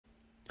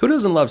Who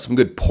doesn't love some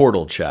good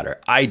portal chatter?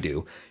 I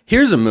do.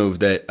 Here's a move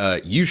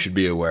that you should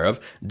be aware of.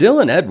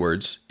 Dylan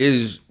Edwards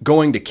is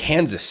going to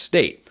Kansas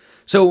State.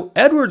 So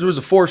Edwards was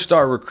a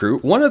 4-star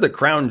recruit, one of the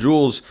crown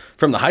jewels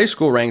from the high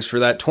school ranks for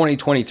that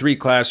 2023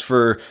 class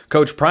for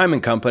Coach Prime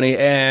and company,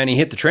 and he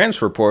hit the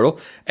transfer portal,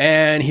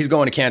 and he's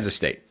going to Kansas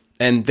State.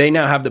 And they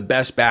now have the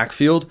best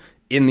backfield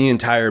in the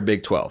entire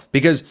Big 12.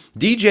 Because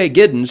DJ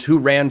Giddens, who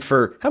ran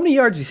for, how many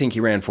yards do you think he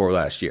ran for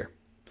last year?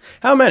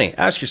 How many?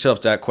 Ask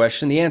yourself that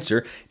question. The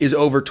answer is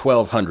over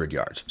 1,200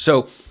 yards.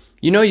 So,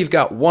 you know you've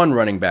got one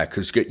running back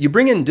who's good. You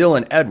bring in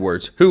Dylan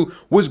Edwards, who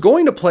was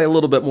going to play a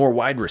little bit more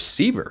wide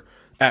receiver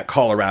at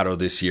Colorado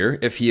this year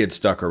if he had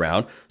stuck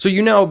around. So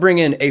you now bring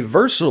in a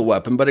versatile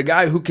weapon, but a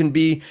guy who can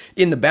be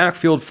in the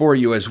backfield for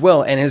you as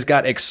well and has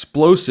got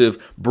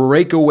explosive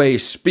breakaway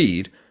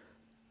speed.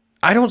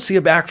 I don't see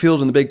a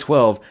backfield in the Big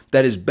 12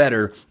 that is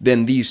better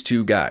than these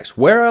two guys.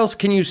 Where else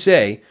can you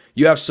say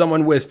you have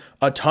someone with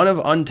a ton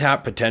of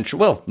untapped potential,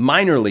 well,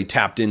 minorly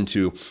tapped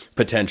into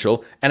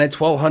potential, and a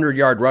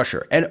 1,200-yard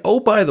rusher? And oh,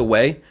 by the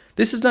way,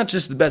 this is not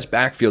just the best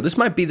backfield. This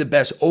might be the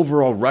best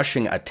overall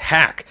rushing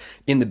attack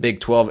in the Big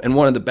 12 and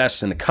one of the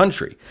best in the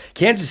country.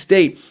 Kansas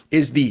State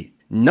is the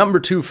number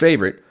 2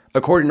 favorite,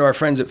 according to our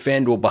friends at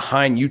FanDuel,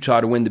 behind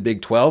Utah to win the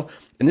Big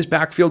 12, and this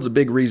backfield's a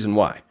big reason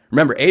why.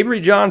 Remember, Avery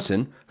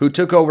Johnson, who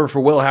took over for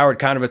Will Howard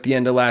kind of at the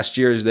end of last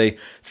year as they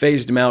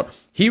phased him out,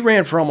 he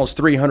ran for almost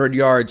 300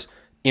 yards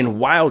in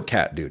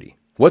Wildcat duty.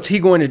 What's he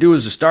going to do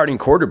as a starting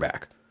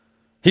quarterback?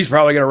 He's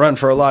probably going to run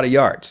for a lot of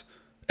yards.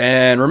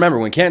 And remember,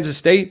 when Kansas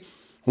State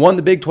won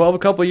the Big 12 a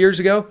couple of years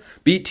ago,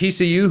 beat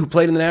TCU, who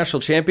played in the national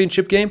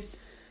championship game.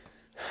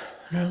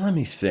 Now, let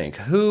me think.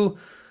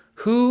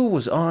 Who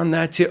was on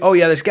that team? Oh,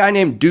 yeah, this guy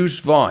named Deuce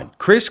Vaughn.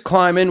 Chris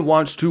Kleiman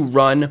wants to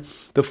run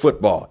the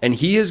football, and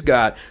he has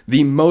got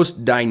the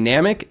most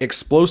dynamic,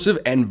 explosive,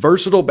 and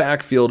versatile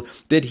backfield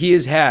that he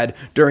has had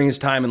during his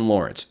time in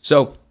Lawrence.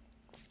 So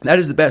that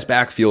is the best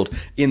backfield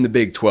in the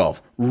Big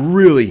 12.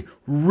 Really,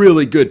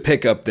 really good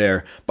pickup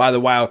there by the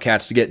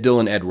Wildcats to get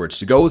Dylan Edwards,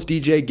 to go with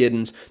DJ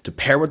Giddens, to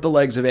pair with the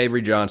legs of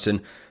Avery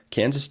Johnson.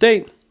 Kansas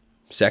State,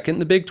 second in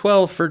the Big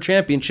 12 for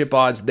championship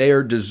odds. They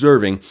are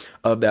deserving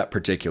of that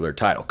particular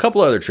title. A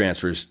couple other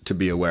transfers to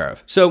be aware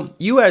of. So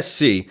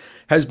USC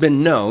has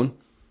been known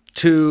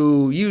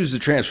to use the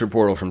transfer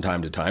portal from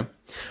time to time.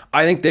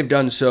 I think they've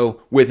done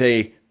so with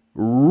a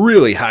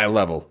really high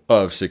level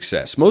of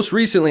success. Most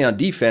recently on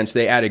defense,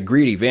 they added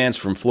Greedy Vance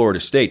from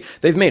Florida State.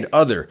 They've made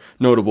other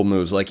notable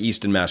moves like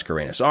Easton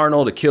Mascarenas,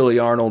 Arnold, Achille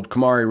Arnold,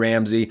 Kamari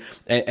Ramsey,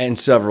 and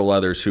several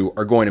others who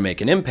are going to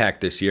make an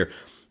impact this year.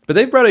 But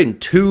they've brought in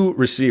 2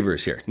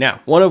 receivers here. Now,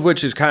 one of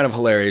which is kind of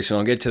hilarious, and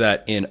I'll get to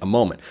that in a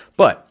moment.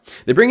 But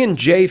they bring in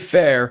Jay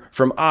Fair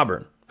from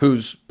Auburn,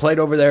 who's played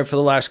over there for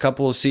the last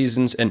couple of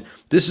seasons, and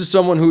this is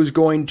someone who is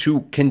going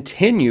to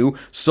continue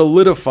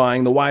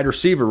solidifying the wide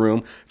receiver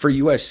room for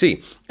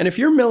USC. And if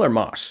you're Miller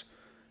Moss,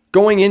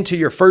 going into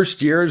your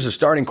first year as a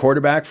starting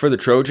quarterback for the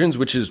Trojans,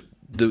 which is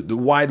the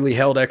widely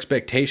held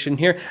expectation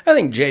here, I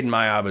think Jaden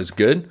Mayava is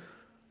good,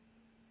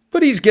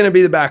 but he's going to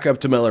be the backup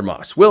to Miller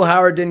Moss. Will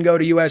Howard didn't go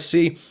to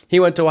USC. He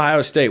went to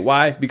Ohio State.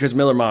 Why? Because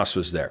Miller Moss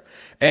was there.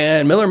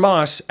 And Miller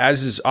Moss,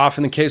 as is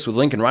often the case with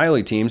Lincoln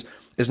Riley teams,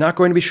 is not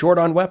going to be short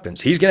on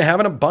weapons. He's going to have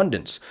an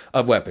abundance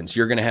of weapons.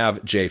 You're going to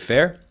have Jay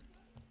Fair.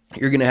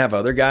 You're going to have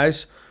other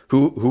guys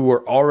who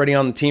were already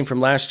on the team from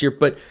last year.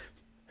 But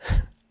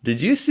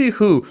did you see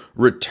who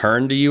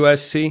returned to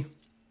USC?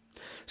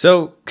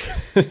 So,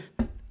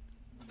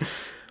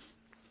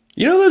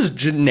 you know those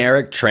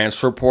generic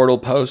transfer portal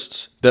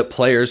posts that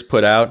players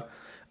put out?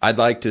 I'd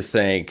like to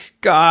thank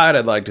God.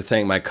 I'd like to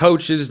thank my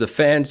coaches, the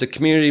fans, the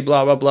community,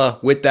 blah, blah, blah.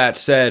 With that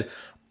said,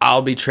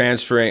 I'll be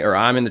transferring, or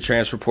I'm in the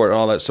transfer portal and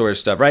all that sort of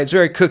stuff, right? It's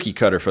very cookie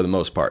cutter for the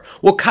most part.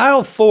 Well,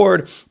 Kyle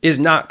Ford is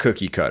not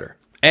cookie cutter.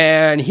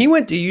 And he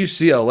went to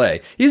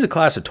UCLA. He's a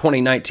class of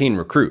 2019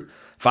 recruit.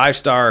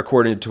 5-star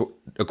according to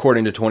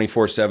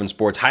 24/7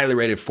 Sports, highly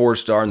rated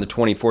 4-star in the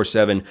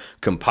 24/7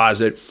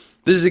 composite.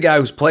 This is a guy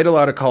who's played a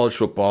lot of college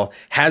football,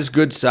 has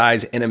good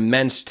size and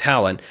immense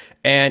talent,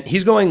 and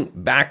he's going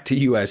back to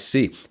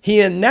USC.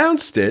 He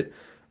announced it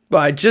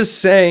by just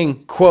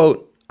saying,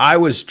 quote, "I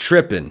was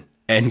tripping,"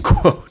 end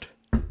quote.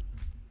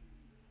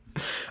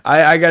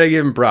 I got to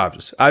give him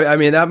props. I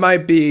mean, that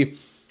might be, I'm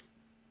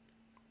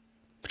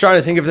trying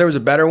to think if there was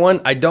a better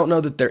one. I don't know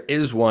that there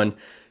is one.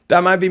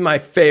 That might be my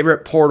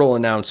favorite portal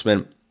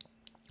announcement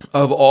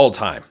of all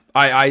time.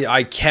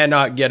 I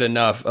cannot get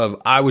enough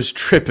of "I was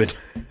tripping."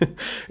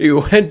 He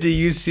went to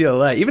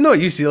UCLA. Even though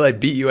UCLA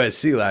beat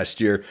USC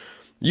last year,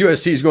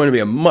 USC is going to be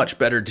a much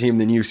better team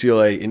than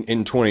UCLA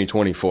in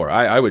 2024.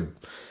 I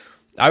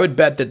would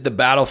bet that the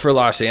battle for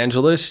Los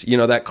Angeles, you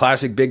know, that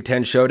classic Big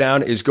Ten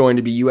showdown, is going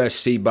to be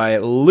USC by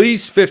at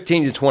least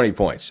 15 to 20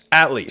 points.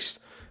 At least,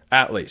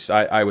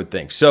 I would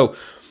think. So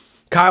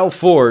Kyle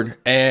Ford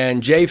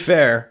and Jay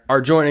Fair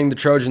are joining the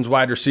Trojans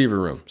wide receiver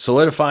room,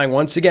 solidifying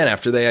once again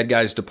after they had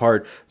guys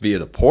depart via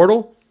the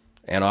portal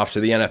and off to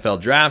the NFL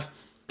draft.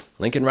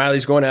 Lincoln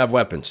Riley's going to have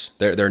weapons.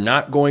 They're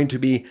not going to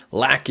be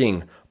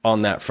lacking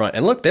on that front.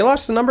 And look, they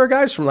lost a number of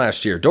guys from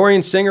last year.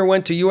 Dorian Singer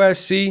went to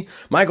USC.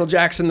 Michael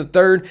Jackson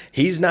III,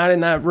 he's not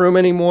in that room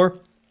anymore.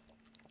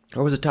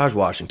 Or was it Taj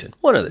Washington?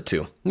 One of the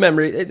two.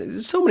 Remember,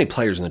 so many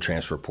players in the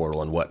transfer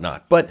portal and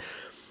whatnot. But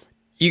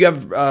you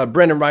have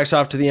Brendan Rice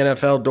off to the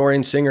NFL,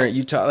 Dorian Singer at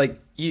Utah.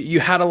 Like, you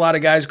had a lot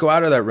of guys go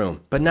out of that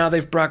room. But now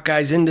they've brought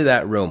guys into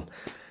that room.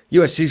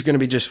 USC is going to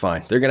be just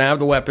fine. They're going to have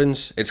the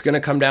weapons. It's going to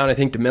come down, I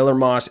think, to Miller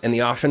Moss and the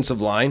offensive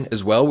line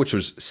as well, which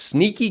was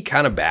sneaky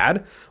kind of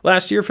bad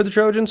last year for the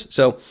Trojans.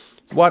 So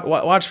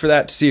watch for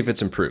that to see if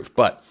it's improved.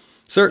 But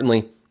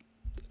certainly,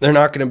 they're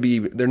not going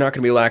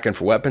to be lacking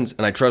for weapons,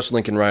 and I trust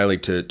Lincoln Riley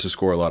to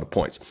score a lot of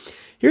points.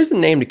 Here's the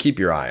name to keep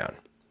your eye on.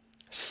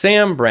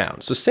 Sam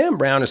Brown. So Sam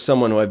Brown is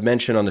someone who I've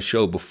mentioned on the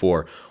show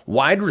before,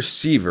 wide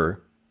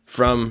receiver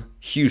from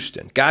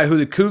Houston, guy who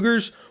the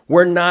Cougars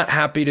were not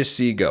happy to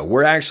see go.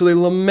 We're actually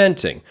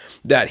lamenting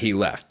that he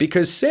left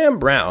because Sam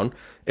Brown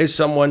is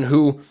someone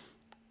who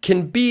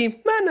can be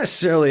not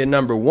necessarily a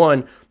number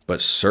one,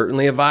 but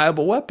certainly a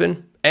viable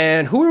weapon.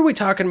 And who were we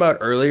talking about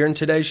earlier in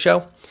today's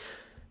show?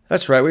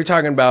 That's right, we were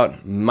talking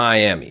about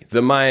Miami,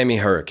 the Miami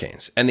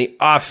Hurricanes, and the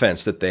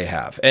offense that they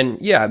have.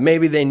 And yeah,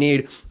 maybe they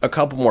need a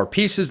couple more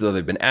pieces, though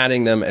they've been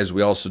adding them, as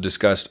we also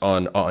discussed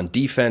on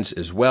defense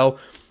as well.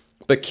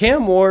 But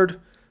Cam Ward,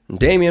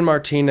 Damien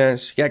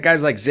Martinez, you got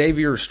guys like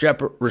Xavier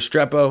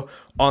Restrepo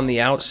on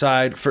the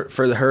outside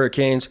for the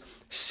Hurricanes.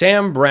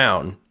 Sam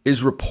Brown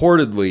is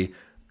reportedly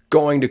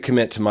going to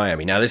commit to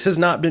Miami. Now, this has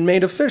not been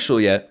made official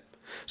yet,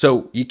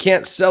 so you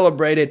can't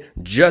celebrate it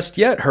just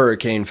yet,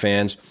 Hurricane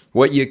fans.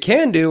 What you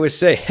can do is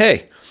say,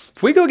 hey,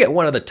 if we go get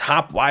one of the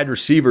top wide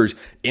receivers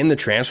in the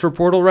transfer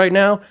portal right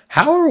now,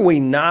 how are we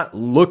not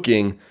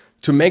looking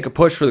to make a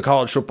push for the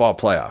college football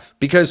playoff?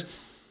 Because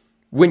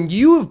when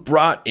you have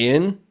brought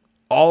in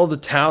all the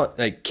talent,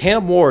 like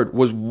Cam Ward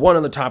was one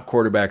of the top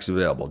quarterbacks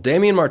available.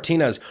 Damien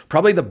Martinez,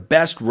 probably the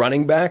best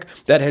running back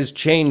that has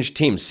changed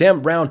teams.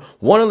 Sam Brown,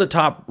 one of the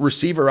top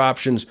receiver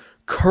options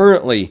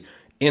currently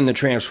in the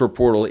transfer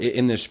portal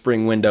in this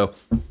spring window.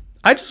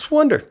 I just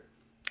wonder,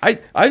 I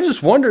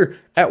just wonder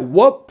at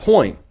what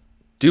point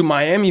do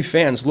Miami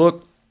fans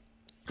look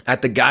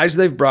at the guys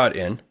they've brought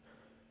in?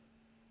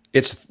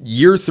 It's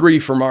year 3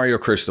 for Mario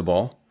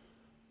Cristobal.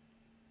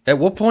 At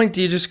what point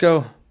do you just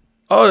go,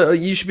 oh,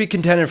 you should be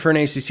contending for an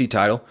ACC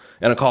title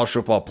and a college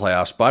football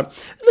playoff spot?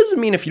 That doesn't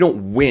mean if you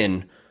don't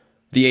win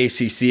the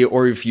ACC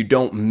or if you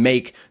don't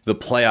make the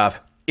playoff,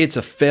 it's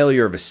a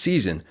failure of a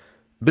season.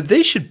 But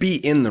they should be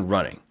in the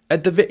running.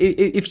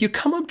 If you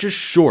come up just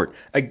short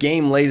a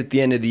game late at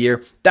the end of the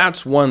year,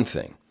 that's one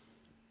thing.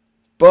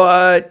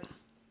 But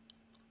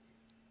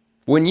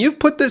when you've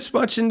put this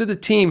much into the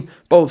team,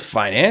 both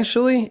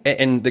financially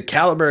and the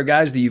caliber of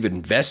guys that you've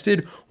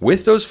invested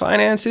with those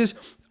finances,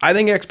 I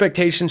think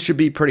expectations should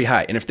be pretty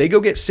high. And if they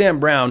go get Sam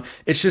Brown,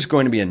 it's just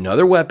going to be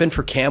another weapon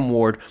for Cam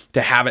Ward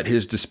to have at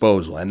his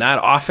disposal. And that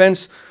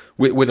offense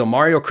with a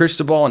Mario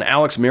Cristobal and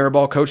Alex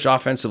Mirabal coached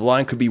offensive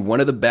line could be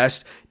one of the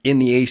best in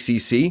the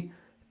ACC.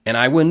 And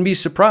I wouldn't be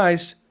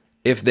surprised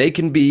if they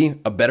can be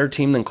a better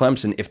team than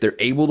Clemson if they're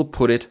able to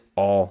put it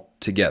all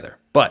together.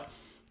 But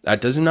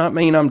that does not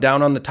mean I'm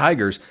down on the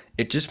Tigers.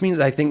 It just means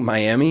I think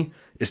Miami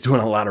is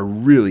doing a lot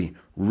of really,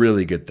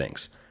 really good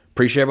things.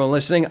 Appreciate everyone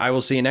listening. I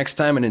will see you next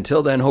time. And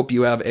until then, hope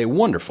you have a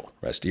wonderful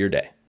rest of your day.